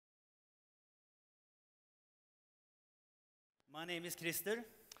My name is Christer.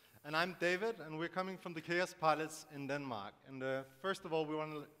 And I'm David, and we're coming from the KaosPilots in Denmark. And first of all, we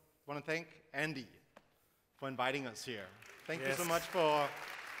want to thank Andy for inviting us here. Thank you so much for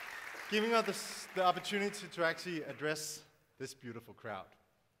giving us the opportunity to actually address this beautiful crowd.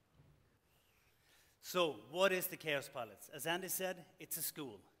 So, what is the KaosPilots? As Andy said, it's a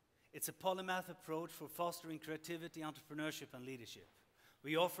school. It's a polymath approach for fostering creativity, entrepreneurship, and leadership.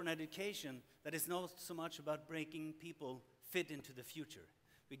 We offer an education that is not so much about breaking people fit into the future.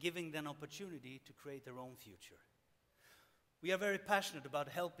 We're giving them opportunity to create their own future. We are very passionate about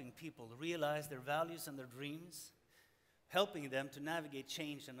helping people realize their values and their dreams, helping them to navigate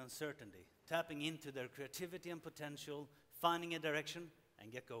change and uncertainty, tapping into their creativity and potential, finding a direction,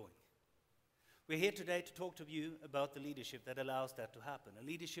 and get going. We're here today to talk to you about the leadership that allows that to happen, a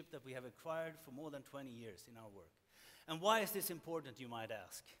leadership that we have acquired for more than 20 years in our work. And why is this important, you might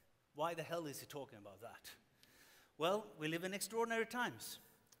ask? Why the hell is he talking about that? Well, we live in extraordinary times.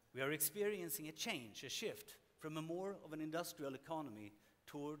 We are experiencing a change, a shift, from a more of an industrial economy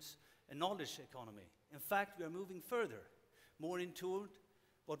towards a knowledge economy. In fact, we are moving further, more into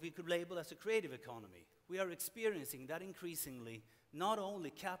what we could label as a creative economy. We are experiencing that increasingly, not only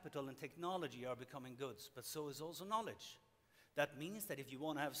capital and technology are becoming goods, but so is also knowledge. That means that if you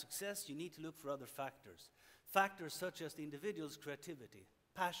want to have success, you need to look for other factors. Factors such as the individual's creativity,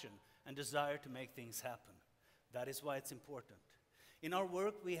 passion, and desire to make things happen. That is why it's important. In our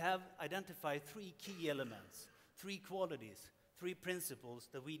work, we have identified 3 key elements, 3 qualities, 3 principles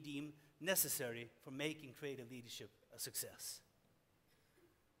that we deem necessary for making creative leadership a success.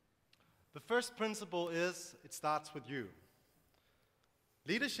 The first principle is, it starts with you.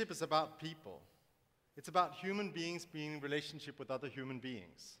 Leadership is about people. It's about human beings being in relationship with other human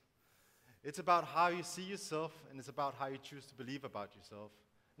beings. It's about how you see yourself, and it's about how you choose to believe about yourself.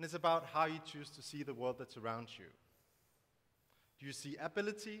 And it's about how you choose to see the world that's around you. Do you see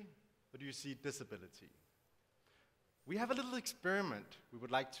ability, or do you see disability? We have a little experiment we would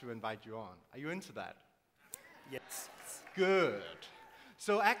like to invite you on. Are you into that? Yes. Good.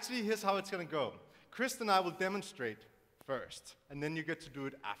 So actually, here's how it's going to go. Chris and I will demonstrate first, and then you get to do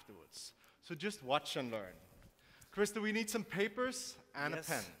it afterwards. So just watch and learn. Chris, do we need some papers and a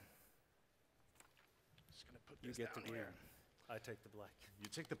pen? Just going to put this down here. I take the black. You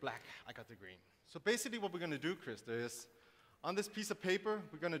take the black, I got the green. So basically what we're going to do, Krista, is on this piece of paper,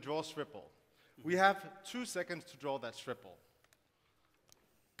 we're going to draw a scribble. We have 2 seconds to draw that scribble.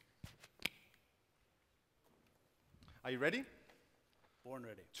 Are you ready? Born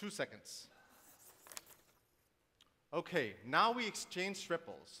ready. 2 seconds. Okay, now we exchange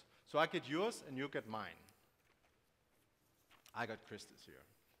scribbles. So I get yours and you get mine. I got Krista's here.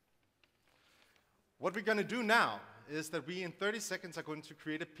 What we're going to do now is that we, in 30 seconds, are going to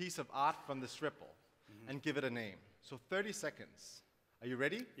create a piece of art from the scribble and give it a name. So 30 seconds. Are you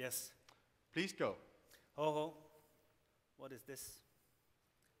ready? Yes. Please go. Ho ho. What is this?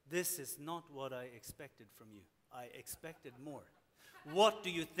 This is not what I expected from you. I expected more. What do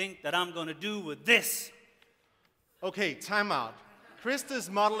you think that I'm going to do with this? Okay, time out. Krista is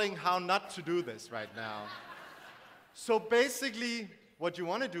modeling how not to do this right now. So basically, what you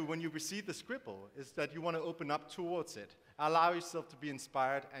want to do when you receive the scribble is that you want to open up towards it, allow yourself to be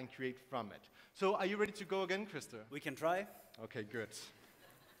inspired and create from it. So are you ready to go again, Krista? We can try. Okay, good.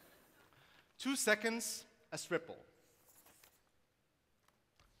 2 seconds, a scribble.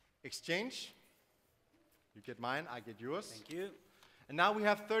 Exchange. You get mine, I get yours. Thank you. And now we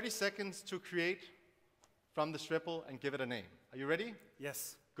have 30 seconds to create from the scribble and give it a name. Are you ready?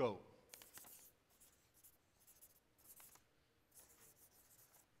 Yes. Go.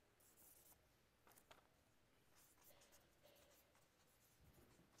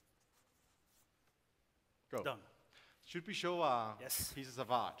 Go. Done. Should we show our Yes. pieces of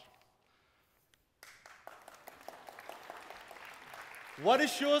art? What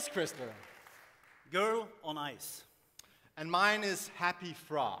is yours, Krista? Girl on ice. And mine is Happy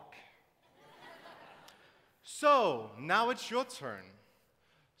Frog. So, now it's your turn.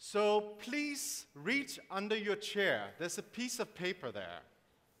 So please reach under your chair. There's a piece of paper there.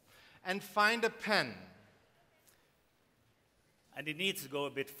 And find a pen. And it needs to go a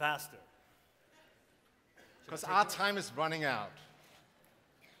bit faster. Because our time is running out.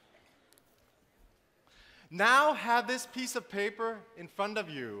 Now have this piece of paper in front of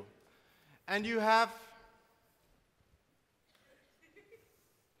you. And you have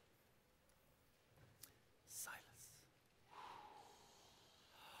silence.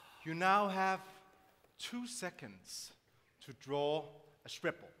 You now have 2 seconds to draw a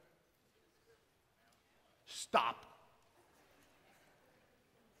scribble. Stop.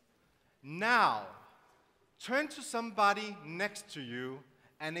 Now, turn to somebody next to you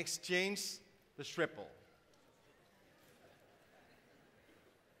and exchange the scribble.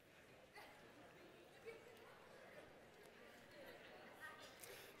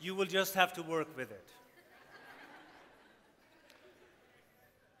 You will just have to work with it.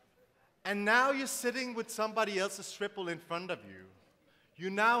 And now you're sitting with somebody else's scribble in front of you. You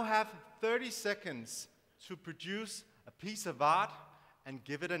now have 30 seconds to produce a piece of art and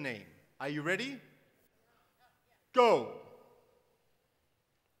give it a name. Are you ready? Go!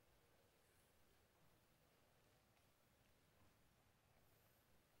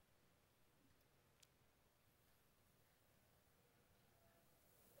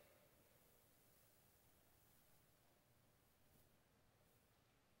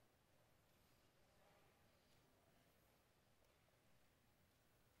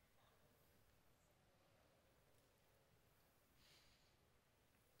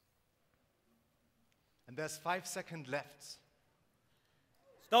 And there's 5 seconds left.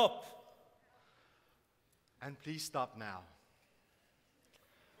 Stop. And please stop now.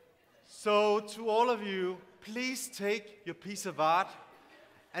 So to all of you, please take your piece of art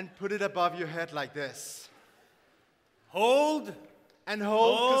and put it above your head like this. Hold. And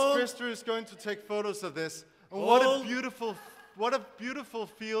hold, because Hold. Krista is going to take photos of this. And Hold. what a beautiful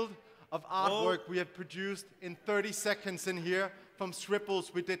field of artwork we have produced in 30 seconds in here from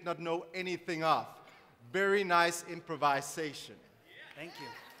scribbles we did not know anything of. Very nice improvisation. Thank you.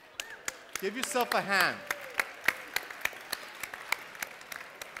 Give yourself a hand.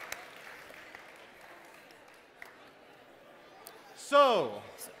 So,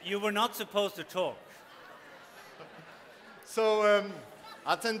 You were not supposed to talk.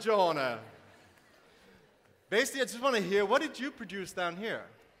 attenzione. Basically, I just want to hear, what did you produce down here?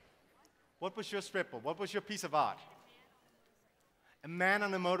 What was your scribble? What was your piece of art? A man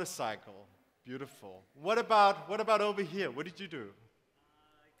on a motorcycle. Beautiful. What about over here? What did you do?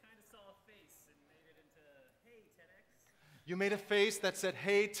 I kind of saw a face and made it into, hey, TEDx. You made a face that said,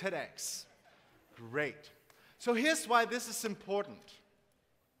 hey, TEDx. Great. So here's why this is important.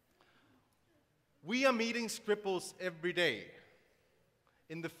 We are meeting scribbles every day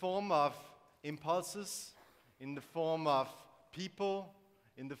in the form of impulses, in the form of people,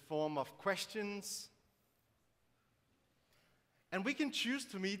 in the form of questions. And we can choose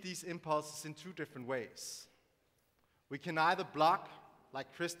to meet these impulses in 2 different ways. We can either block,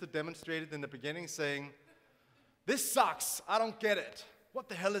 like Krista demonstrated in the beginning, saying, this sucks, I don't get it. What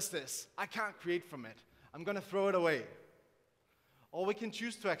the hell is this? I can't create from it. I'm going to throw it away. Or we can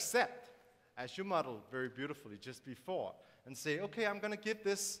choose to accept, as you modeled very beautifully just before, and say, okay, I'm going to give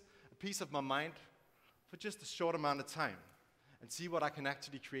this a piece of my mind for just a short amount of time and see what I can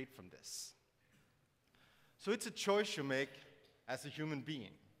actually create from this. So it's a choice you make as a human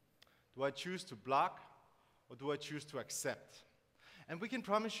being. Do I choose to block, or do I choose to accept? And we can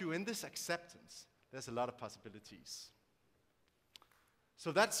promise you, in this acceptance, there's a lot of possibilities.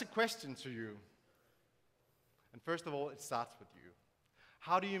 So that's a question to you. And first of all, it starts with you.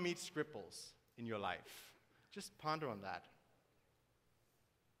 How do you meet scribbles in your life? Just ponder on that.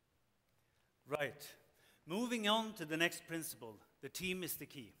 Right. Moving on to the next principle, the team is the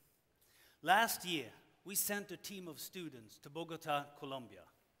key. Last year, we sent a team of students to Bogota, Colombia.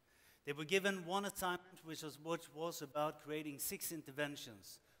 They were given one assignment, which was about creating 6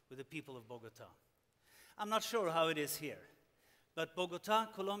 interventions with the people of Bogota. I'm not sure how it is here, but Bogota,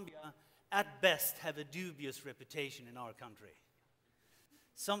 Colombia, at best have a dubious reputation in our country.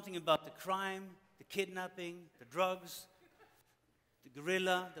 Something about the crime, the kidnapping, the drugs, the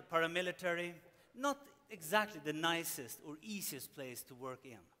guerrilla, the paramilitary, not exactly the nicest or easiest place to work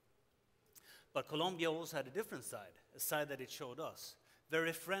in. But Colombia also had a different side, a side that it showed us.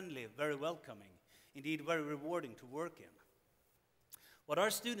 Very friendly, very welcoming, indeed very rewarding to work in. What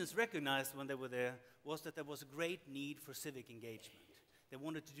our students recognized when they were there was that there was a great need for civic engagement. They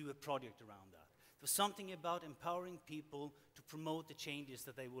wanted to do a project around that. There was something about empowering people to promote the changes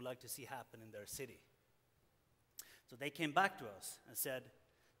that they would like to see happen in their city. So they came back to us and said,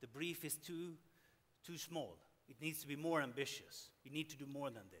 the brief is too small. It needs to be more ambitious. We need to do more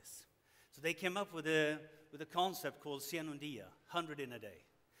than this. So they came up with a concept called 100 un día, 100 in a day.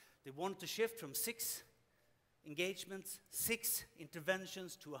 They wanted to shift from 6 engagements, 6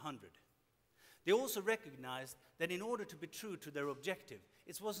 interventions to 100. They also recognized that in order to be true to their objective,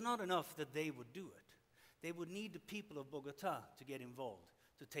 it was not enough that they would do it. They would need the people of Bogota to get involved,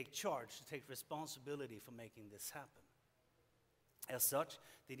 to take charge, to take responsibility for making this happen. As such,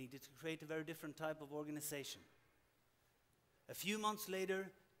 they needed to create a very different type of organization. A few months later,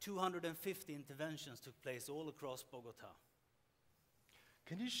 250 interventions took place all across Bogota.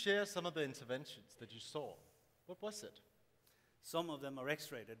 Can you share some of the interventions that you saw? What was it? Some of them are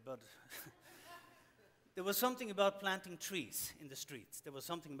X-rated, but there was something about planting trees in the streets. There was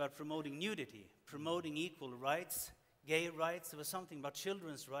something about promoting nudity, promoting equal rights, gay rights. There was something about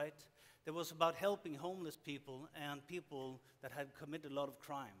children's rights. There was about helping homeless people and people that had committed a lot of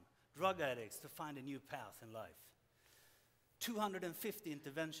crime, drug addicts, to find a new path in life. 250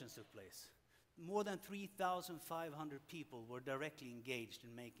 interventions took place. More than 3,500 people were directly engaged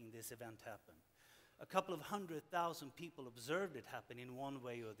in making this event happen. A couple of 100,000 people observed it happen in one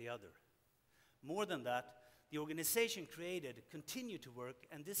way or the other. More than that, the organization created continued to work,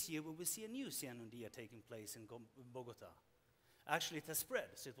 and this year we will see a new Cien un Día taking place in Bogota. Actually, it has spread,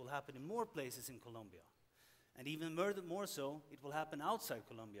 so it will happen in more places in Colombia. And even more so, it will happen outside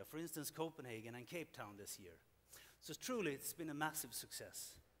Colombia, for instance, Copenhagen and Cape Town this year. So truly, it's been a massive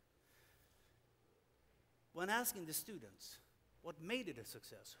success. When asking the students, what made it a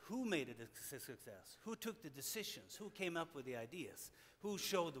success? Who made it a success? Who took the decisions? Who came up with the ideas? Who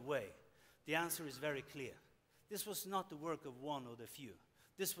showed the way? The answer is very clear. This was not the work of one or the few.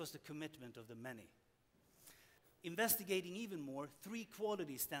 This was the commitment of the many. Investigating even more, 3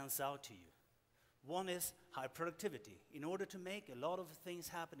 qualities stands out to you. One is high productivity. In order to make a lot of things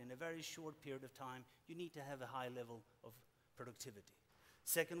happen in a very short period of time, you need to have a high level of productivity.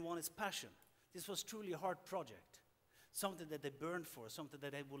 Second one is passion. This was truly a hard project, something that they burned for, something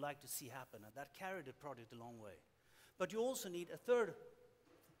that they would like to see happen, and that carried the project a long way. But you also need a third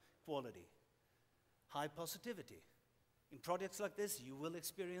quality, high positivity. In projects like this, you will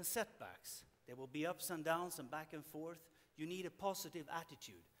experience setbacks. There will be ups and downs and back and forth. You need a positive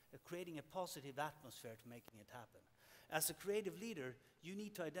attitude, creating a positive atmosphere to making it happen. As a creative leader, you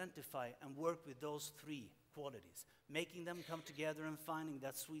need to identify and work with those 3 qualities, making them come together and finding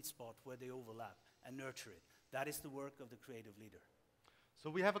that sweet spot where they overlap and nurture it. That is the work of the creative leader. So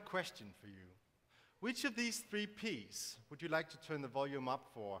we have a question for you. Which of these 3 Ps would you like to turn the volume up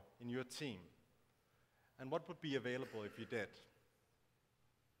for in your team? And what would be available if you did?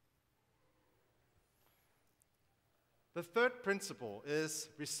 The third principle is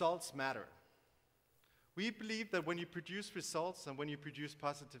results matter. We believe that when you produce results and when you produce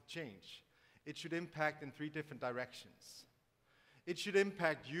positive change, it should impact in 3 different directions. It should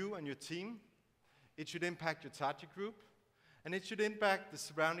impact you and your team, it should impact your target group, and it should impact the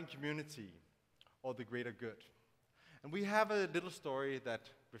surrounding community or the greater good. And we have a little story that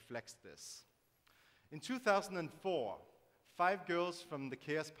reflects this. In 2004, 5 girls from the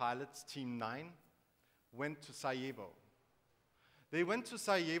KaosPilots Team 9 went to Sarajevo. They went to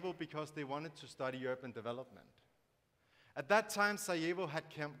Sarajevo because they wanted to study urban development. At that time, Sarajevo had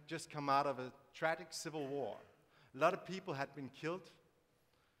just come out of a tragic civil war. A lot of people had been killed.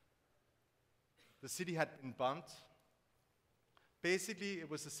 The city had been bombed. Basically, it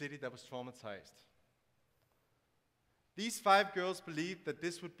was a city that was traumatized. These 5 girls believed that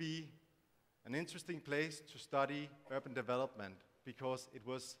this would be an interesting place to study urban development because it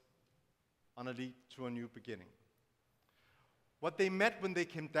was on a lead to a new beginning. What they met when they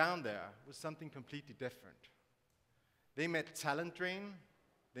came down there was something completely different. They met talent drain.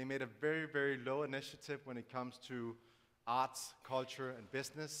 They made a very, very low initiative when it comes to arts, culture, and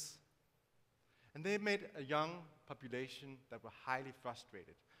business. And they made a young population that were highly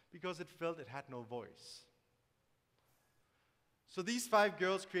frustrated because it felt it had no voice. So these 5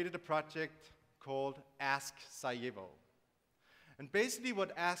 girls created a project called Ask Sarajevo. And basically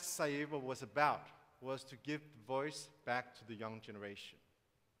what Ask Sarajevo was about was to give voice back to the young generation.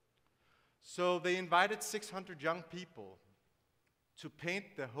 So they invited 600 young people to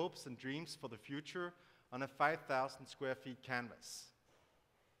paint their hopes and dreams for the future on a 5,000 square feet canvas.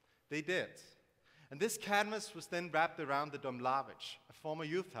 They did. And this canvas was then wrapped around the Domlavic, a former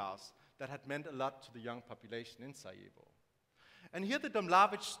youth house that had meant a lot to the young population in Sarajevo. And here the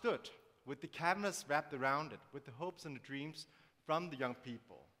Domlavic stood with the canvas wrapped around it, with the hopes and the dreams from the young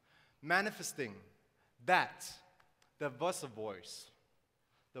people, manifesting that there was a voice,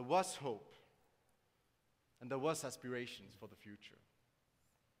 there was hope, and there was aspirations for the future.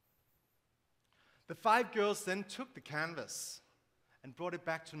 The 5 girls then took the canvas and brought it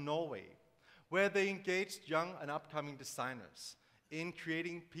back to Norway, where they engaged young and upcoming designers in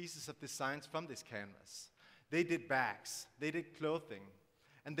creating pieces of designs from this canvas. They did bags, they did clothing,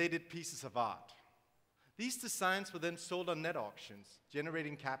 and they did pieces of art. These designs were then sold on net auctions,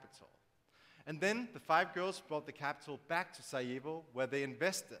 generating capital. And then the 5 girls brought the capital back to Sarajevo, where they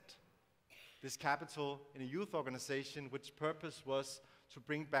invested this capital in a youth organization which purpose was to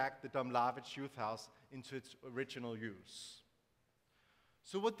bring back the Domlavic youth house into its original use.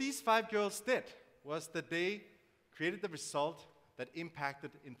 So what these 5 girls did was that they created the result that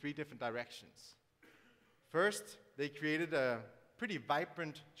impacted in 3 different directions. First, they created a pretty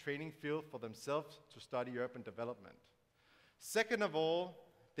vibrant training field for themselves to study urban development. Second of all,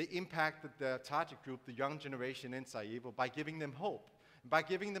 they impacted their target group, the young generation in Sarajevo, by giving them hope, by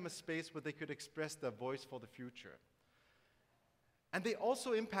giving them a space where they could express their voice for the future. And they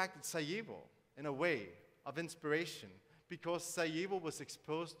also impacted Sarajevo in a way of inspiration, because Sarajevo was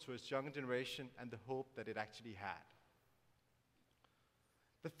exposed to its young generation and the hope that it actually had.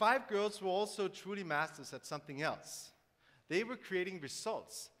 The 5 girls were also truly masters at something else. They were creating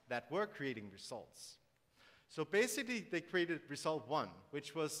results that were creating results. So basically, they created result 1,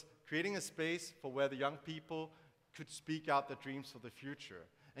 which was creating a space for where the young people could speak out their dreams for the future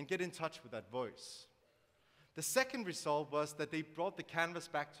and get in touch with that voice. The second result was that they brought the canvas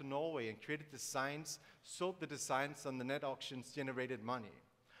back to Norway and created designs, sold the designs on the net auctions, generated money.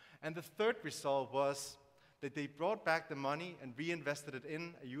 And the third result was that they brought back the money and reinvested it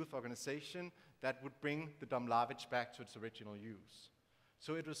in a youth organization that would bring the Domlavic back to its original use.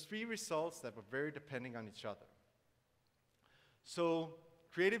 So it was 3 results that were very depending on each other. So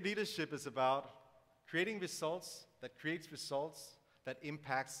creative leadership is about creating results that creates results that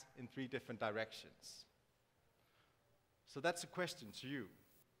impacts in 3 different directions. So that's a question to you.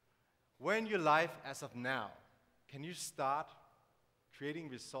 Where in your life as of now can you start creating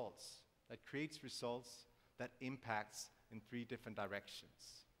results that creates results that impacts in 3 different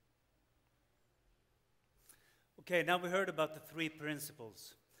directions? Okay, now we heard about the 3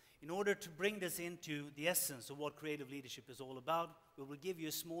 principles. In order to bring this into the essence of what creative leadership is all about, we will give you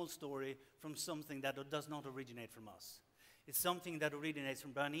a small story from something that does not originate from us. It's something that originates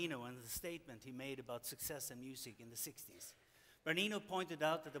from Bernino and the statement he made about success and music in the 60s. Bernino pointed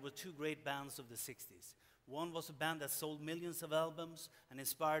out that there were 2 great bands of the 60s. One was a band that sold millions of albums and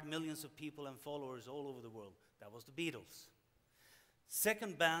inspired millions of people and followers all over the world. That was the Beatles.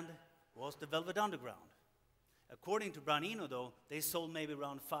 Second band was the Velvet Underground. According to Bernino, though, they sold maybe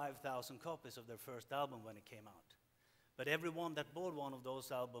around 5,000 copies of their first album when it came out. But everyone that bought one of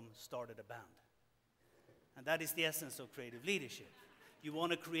those albums started a band. And that is the essence of creative leadership. You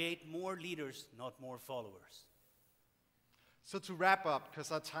want to create more leaders, not more followers. So to wrap up,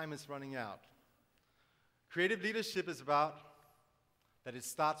 because our time is running out, creative leadership is about that it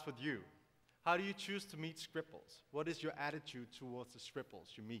starts with you. How do you choose to meet scribbles? What is your attitude towards the scribbles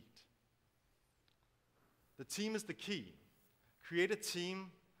you meet? The team is the key. Create a team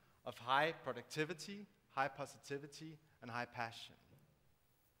of high productivity, high positivity, and high passion.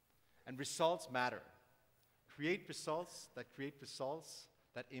 And results matter. Create results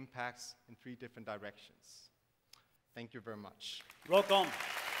that impacts in 3 different directions. Thank you very much. Rock on.